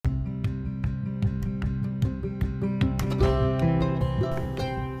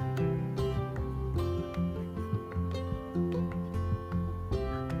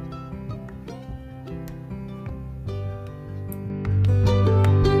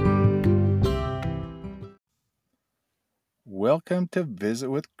welcome to Visit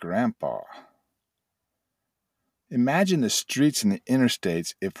with Grandpa. Imagine the streets and the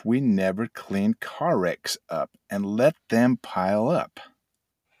interstates if we never cleaned car wrecks up and let them pile up.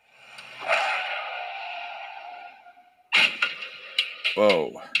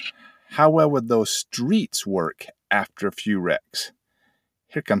 Whoa, how well would those streets work after a few wrecks?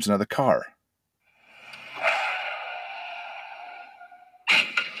 Here comes another car.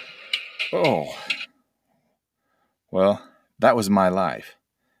 Oh, well, that was my life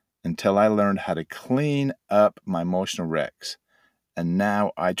until I learned how to clean up my emotional wrecks. And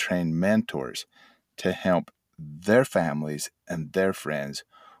now I train mentors to help their families and their friends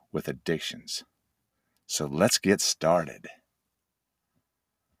with addictions. So let's get started.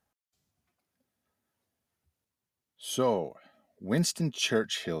 So, Winston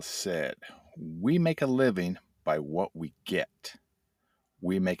Churchill said, "We make a living by what we get.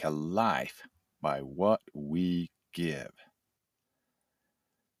 We make a life by what we give."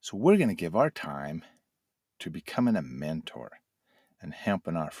 So we're going to give our time to becoming a mentor and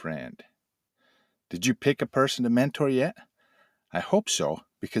helping our friend. Did you pick a person to mentor yet? I hope so,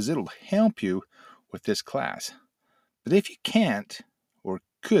 because it'll help you with this class. But if you can't, or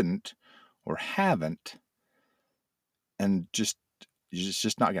couldn't, or haven't, and it's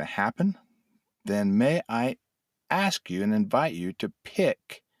just not going to happen, then may I ask you and invite you to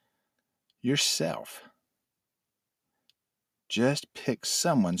pick yourself. Just pick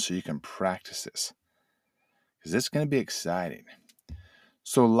someone so you can practice this, because it's going to be exciting.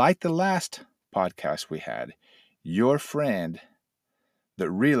 So like the last podcast we had, your friend that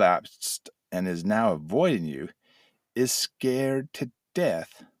relapsed and is now avoiding you is scared to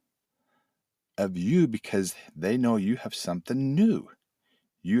death of you because they know you have something new.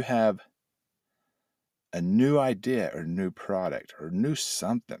 You have a new idea or new product or new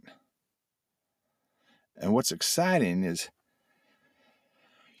something. And what's exciting is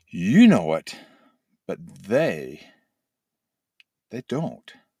you know it, but they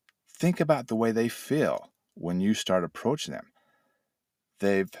don't. Think about the way they feel when you start approaching them.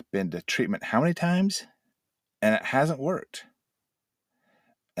 They've been to treatment how many times? And it hasn't worked.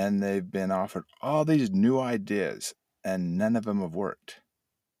 And they've been offered all these new ideas and none of them have worked.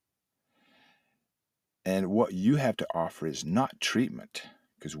 And what you have to offer is not treatment,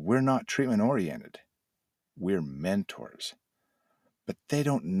 because we're not treatment oriented. We're mentors. But they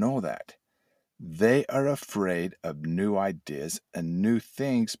don't know that. They are afraid of new ideas and new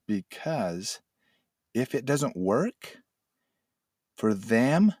things because if it doesn't work for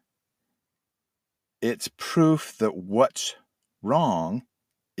them, it's proof that what's wrong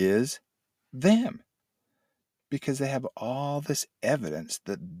is them. Because they have all this evidence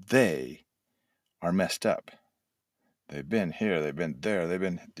that they are messed up. They've been here, they've been there, they've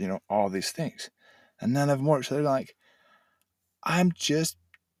been, all these things. And none of them work. So they're like, I'm just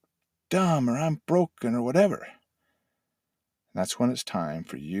dumb or I'm broken or whatever. And that's when it's time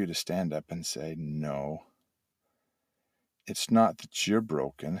for you to stand up and say, no, it's not that you're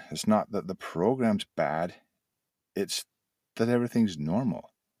broken. It's not that the program's bad. It's that everything's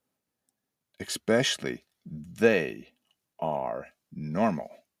normal. Especially they are normal.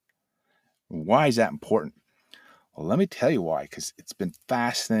 Why is that important? Well, let me tell you why, because it's been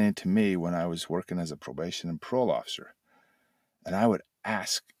fascinating to me when I was working as a probation and parole officer. And I would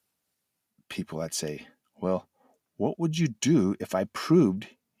ask people, I'd say, well, what would you do if I proved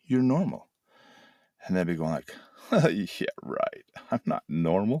you're normal? And they'd be going like, yeah, right. I'm not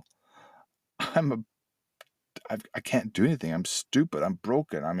normal. I can't do anything. I'm stupid. I'm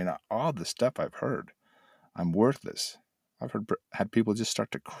broken. I mean, all the stuff I've heard. I'm worthless. I've had people just start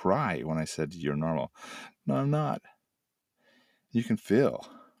to cry when I said you're normal. No, I'm not. You can feel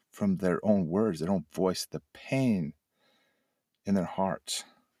from their own words, their own voice, the pain in their hearts.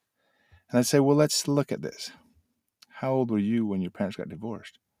 And I'd say, well, let's look at this. How old were you when your parents got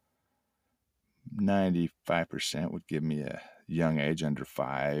divorced? 95% would give me a young age, under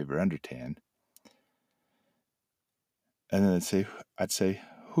 5 or under 10. And then I'd say,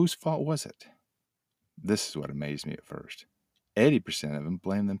 whose fault was it? This is what amazed me at first. 80% of them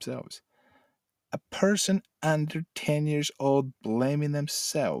blame themselves. A person under 10 years old blaming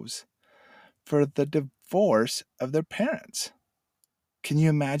themselves for the divorce of their parents. Can you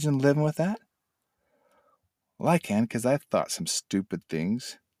imagine living with that? Well, I can, because I've thought some stupid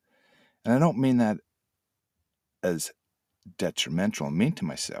things. And I don't mean that as detrimental and mean to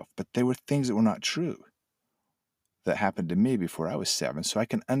myself, but they were things that were not true that happened to me before I was 7, so I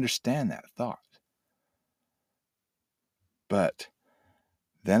can understand that thought. But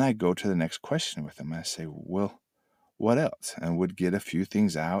then I go to the next question with them. I say, well, what else? And would get a few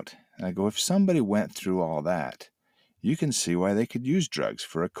things out. And I go, if somebody went through all that, you can see why they could use drugs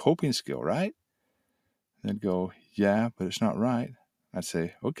for a coping skill, right? They'd go, yeah, but it's not right. I'd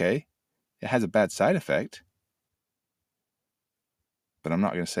say, okay, it has a bad side effect, but I'm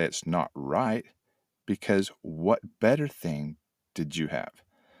not going to say it's not right, because what better thing did you have?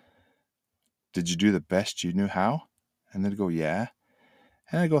 Did you do the best you knew how? And they'd go, yeah.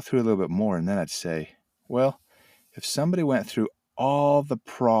 And I'd go through a little bit more, and then I'd say, well, if somebody went through all the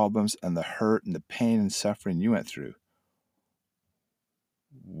problems and the hurt and the pain and suffering you went through,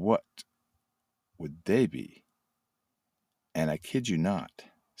 what would they be? And I kid you not,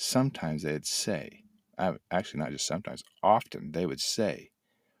 sometimes they'd say, actually not just sometimes, often they would say,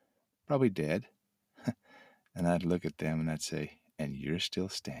 probably dead. And I'd look at them and I'd say, and you're still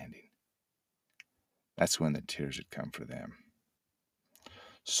standing. That's when the tears would come for them.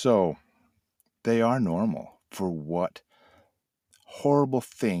 So they are normal for what horrible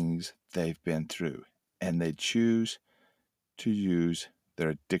things they've been through, and they choose to use their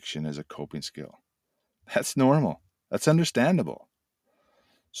addiction as a coping skill. That's normal. That's understandable.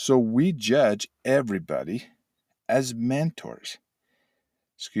 So we judge everybody as mentors.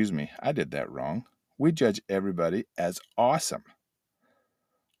 Excuse me, I did that wrong. We judge everybody as awesome.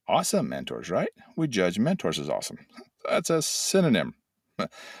 Awesome mentors, right? We judge mentors as awesome. That's a synonym. But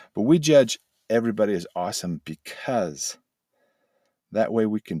we judge everybody as awesome because that way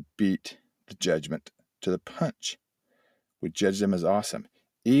we can beat the judgment to the punch. We judge them as awesome,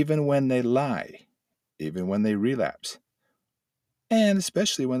 even when they lie, even when they relapse, and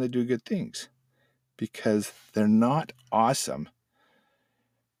especially when they do good things, because they're not awesome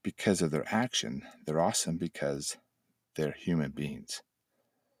because of their action. They're awesome because they're human beings.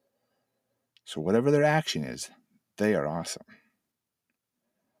 So whatever their action is, they are awesome.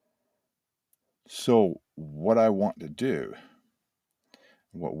 So what I want to do,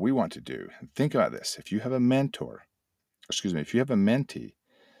 what we want to do, think about this. If you have a mentor, if you have a mentee,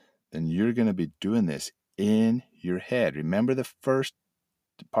 then you're going to be doing this in your head. Remember the first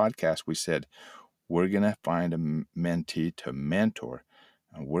podcast we said, we're going to find a mentee to mentor,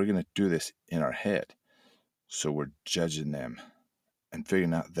 and we're going to do this in our head. So we're judging them and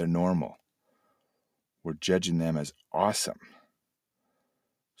figuring out they're normal. We're judging them as awesome.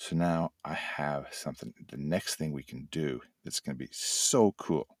 So now I have something, the next thing we can do that's going to be so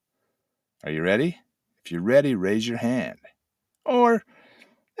cool. Are you ready? If you're ready, raise your hand. Or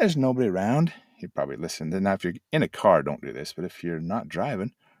there's nobody around. You're probably listening. Now, if you're in a car, don't do this. But if you're not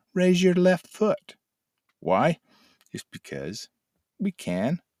driving, raise your left foot. Why? Just because we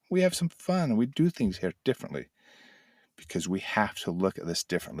can. We have some fun. We do things here differently because we have to look at this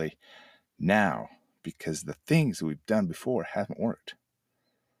differently now because the things that we've done before haven't worked.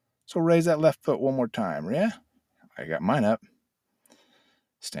 So raise that left foot one more time, yeah? I got mine up.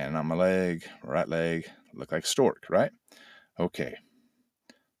 Standing on my leg, right leg, look like a stork, right? Okay.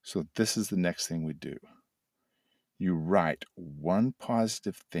 So this is the next thing we do. You write one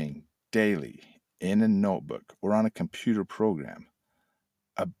positive thing daily in a notebook or on a computer program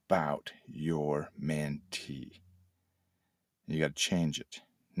about your mentee. You got to change it.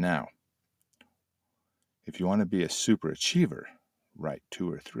 Now, if you want to be a super achiever, write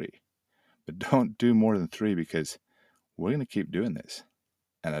 2 or 3. But don't do more than 3 because we're going to keep doing this.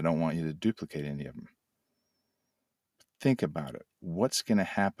 And I don't want you to duplicate any of them. Think about it. What's going to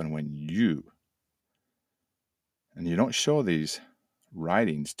happen when and you don't show these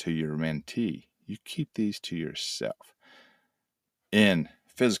writings to your mentee, you keep these to yourself. In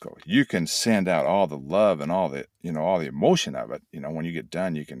physical, you can send out all the love and all the emotion of it. When you get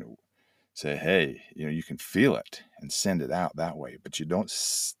done, you can say, hey, you can feel it and send it out that way, but you don't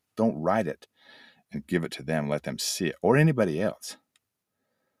write it and give it to them, let them see it, or anybody else.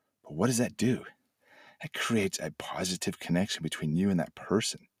 But what does that do? It creates a positive connection between you and that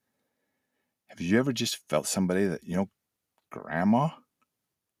person. Have you ever just felt somebody that, grandma,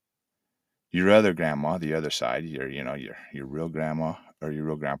 your other grandma, the other side, your real grandma or your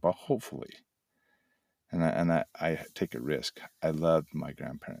real grandpa, hopefully. And I take a risk. I loved my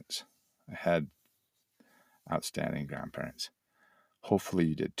grandparents. I had outstanding grandparents. Hopefully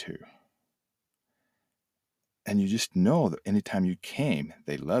you did too. And you just know that anytime you came,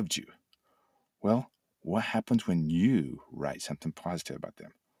 they loved you. Well, what happens when you write something positive about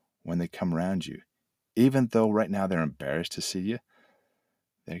them? When they come around you, even though right now they're embarrassed to see you,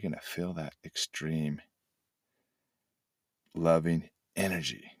 they're going to feel that extreme loving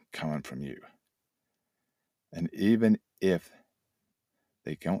energy coming from you. And even if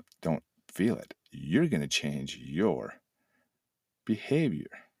they don't feel it, you're going to change your behavior,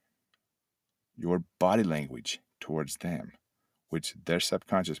 your body language towards them, which their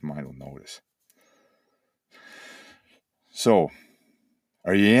subconscious mind will notice. So,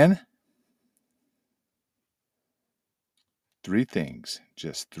 are you in? 3 things,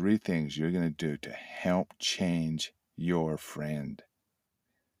 just 3 things you're going to do to help change your friend.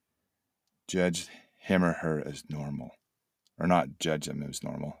 Judge him or her as normal. Or not judge them as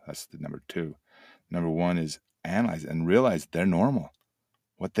normal. That's the number 2. Number 1 is analyze and realize they're normal.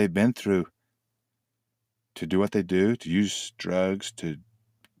 What they've been through to do what they do, to use drugs, to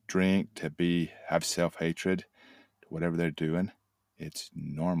drink, to have self-hatred, whatever they're doing, it's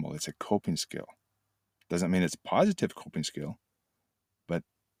normal. It's a coping skill. Doesn't mean it's a positive coping skill, but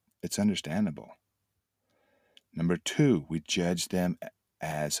it's understandable. Number 2, we judge them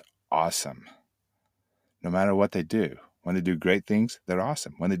as awesome. No matter what they do. When they do great things, they're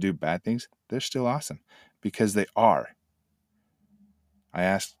awesome. When they do bad things, they're still awesome because they are.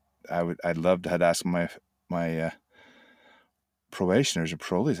 I'd love to ask my probationers or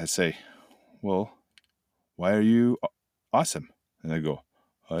parolees. I'd say, well, why are you awesome? And they go,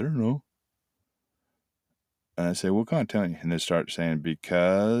 I don't know. And I say, well, come on, tell me. And they start saying,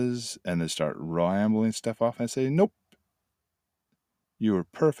 because, and they start rambling stuff off. I say, nope. You were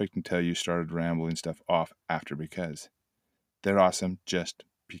perfect until you started rambling stuff off after because. They're awesome just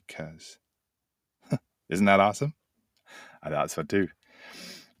because. Isn't that awesome? I thought so too.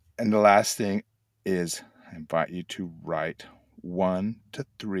 And the last thing is I invite you to write 1 to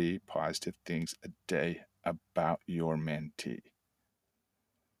 3 positive things a day about your mentee.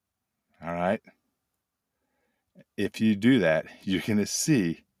 All right? If you do that, you're going to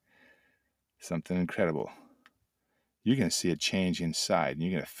see something incredible. You're going to see a change inside, and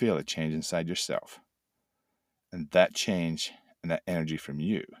you're going to feel a change inside yourself. And that change and that energy from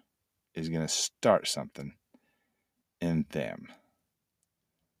you is going to start something in them.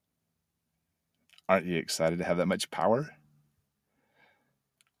 Aren't you excited to have that much power?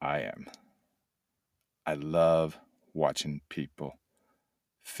 I am. I love watching people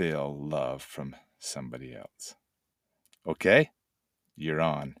feel love from somebody else. Okay? You're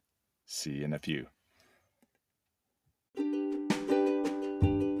on. See you in a few.